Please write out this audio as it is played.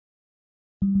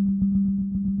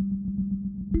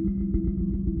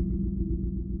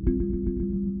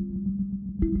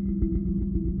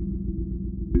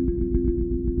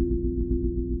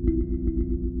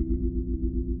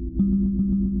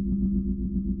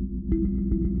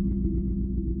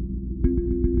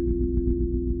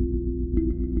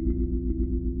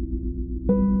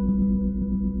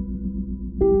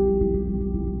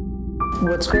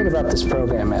What's great about this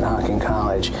program at Hocking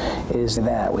College is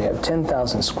that we have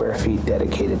 10,000 square feet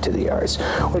dedicated to the arts,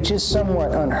 which is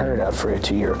somewhat unheard of for a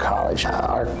two-year college.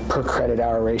 Our per credit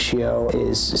hour ratio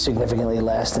is significantly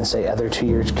less than, say, other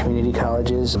two-year community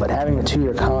colleges, but having a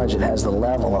two-year college that has the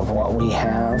level of what we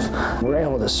have, we're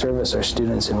able to service our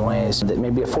students in ways that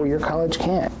maybe a four-year college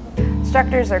can't.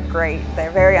 Instructors are great.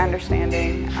 They're very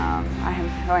understanding. I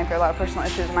am going through a lot of personal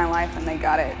issues in my life, and they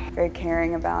got it. Very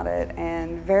caring about it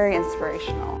and very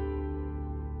inspirational.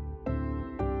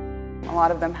 A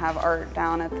lot of them have art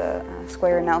down at the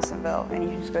square in Nelsonville, and you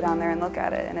can just go down there and look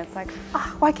at it, and it's like,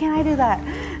 oh, why can't I do that?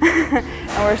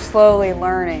 And we're slowly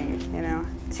learning,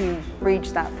 to reach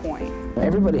that point.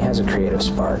 Everybody has a creative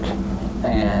spark,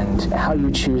 and how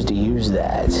you choose to use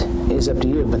that is up to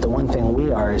you, but the one thing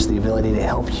we are is the ability to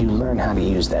help you learn how to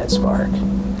use that spark.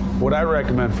 What I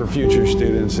recommend for future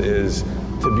students is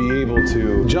to be able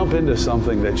to jump into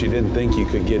something that you didn't think you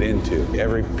could get into.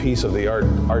 Every piece of the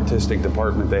artistic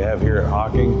department they have here at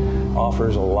Hocking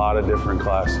offers a lot of different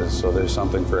classes, so there's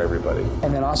something for everybody.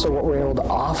 And then also what we're able to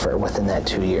offer within that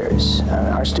 2 years.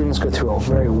 Our students go through a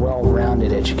very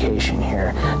well-rounded education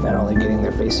here, not only getting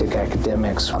their basic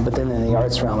academics, but then in the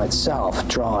arts realm itself,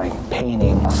 drawing,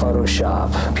 painting,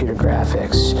 Photoshop, computer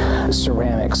graphics,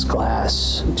 ceramics,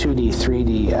 glass, 2D,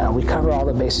 3D. We cover all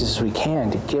the bases we can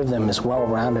to give them as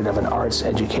well-rounded of an arts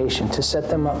education to set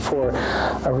them up for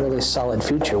a really solid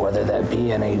future, whether that be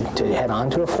to head on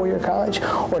to a four-year college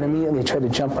or to immediately try to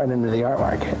jump right into the art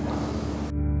market.